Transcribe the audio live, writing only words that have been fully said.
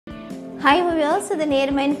Hi viewers, இது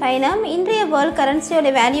நேர்மையின் பயணம். இன்றைய வேர்ல்ட் கரன்சியோட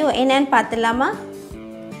வேல்யூ என்னன்னு பார்த்துடலாமா?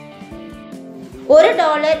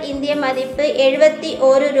 $1 இந்திய மதிப்பு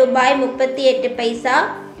 71 ரூபாய் 38 பைசா,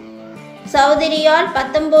 சவுதி ரியால்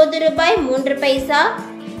 19 ரூபாய் 3 பைசா,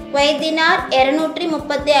 குவைத் தினார்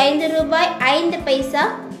 235 ரூபாய் 5 பைசா.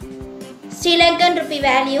 Sri Lankan rupee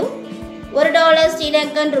value $1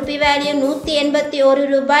 Sri Lankan rupee value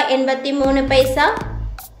 181 ரூபாய் 83 பைசா,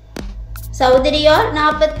 சவுதி ரியால்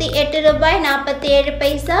 48 ரூபாய் 47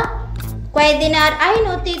 பைசா, குவைத் தினார்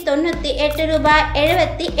 598 ரூபாய்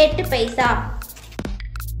 78 பைசா.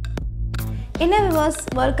 என்ன வியூவர்ஸ்,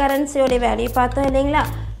 வேர்ல்ட் கரன்சியோட வேல்யூ பார்த்தோம் இல்லைங்களா?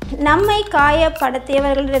 நம்மை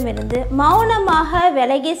காயப்படுத்தியவர்களிடமிருந்து மௌனமாக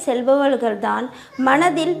விலகி செல்பவர்கள்தான்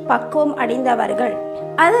மனதில் பக்குவம் அடைந்தவர்கள்.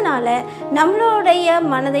 அதனால் நம்மளுடைய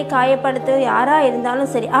மனதை காயப்படுத்த யாராக இருந்தாலும்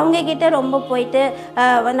சரி, அவங்கக்கிட்ட ரொம்ப போயிட்டு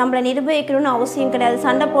நம்மளை நிர்பயிக்கணும்னு அவசியம் கிடையாது,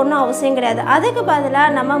 சண்டை போடணும் அவசியம் கிடையாது. அதுக்கு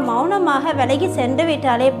பதிலாக நம்ம மௌனமாக விலகி சென்று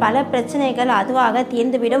விட்டாலே பல பிரச்சனைகள் அதுவாக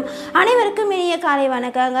தீர்ந்துவிடும். அனைவருக்கும் இனிய காலை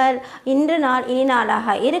வணக்கங்கள். இன்று நாள் இனி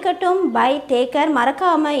நாளாக இருக்கட்டும். By, taker.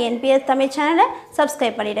 மறக்காமல் என்பிஎஸ் தமிழ் சேனலை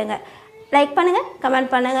சப்ஸ்கிரைப் பண்ணிவிடுங்க, லைக் பண்ணுங்கள்,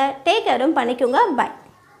 கமெண்ட் பண்ணுங்கள், டேக்கரும் பண்ணிக்கோங்க. பை.